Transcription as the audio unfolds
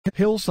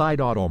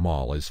Hillside Auto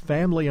Mall is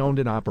family-owned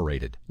and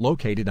operated,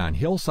 located on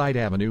Hillside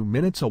Avenue,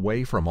 minutes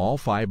away from all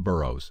 5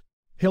 boroughs.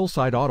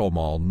 Hillside Auto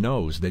Mall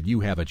knows that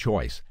you have a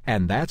choice,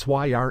 and that's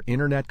why our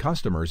internet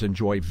customers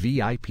enjoy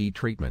VIP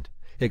treatment,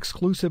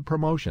 exclusive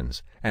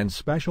promotions, and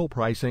special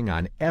pricing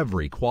on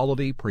every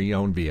quality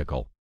pre-owned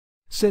vehicle.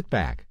 Sit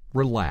back,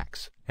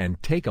 relax,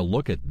 and take a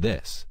look at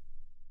this.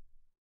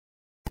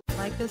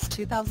 Like this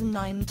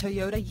 2009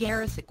 Toyota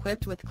Yaris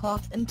equipped with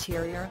cloth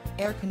interior,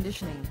 air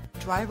conditioning,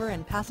 driver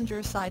and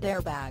passenger side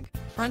airbag,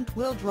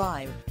 front-wheel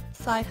drive,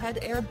 side head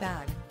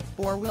airbag,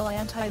 4-wheel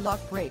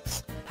anti-lock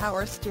brakes,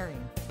 power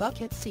steering,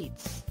 bucket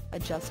seats,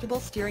 adjustable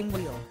steering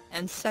wheel,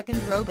 and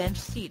second-row bench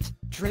seat,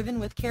 driven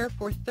with care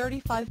for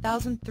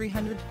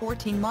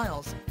 35,314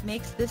 miles,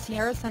 makes this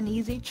Yaris an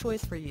easy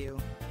choice for you.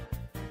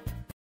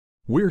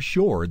 We're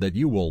sure that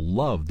you will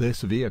love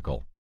this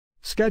vehicle.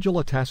 Schedule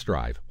a test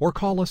drive or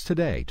call us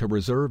today to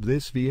reserve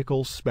this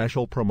vehicle's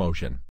special promotion.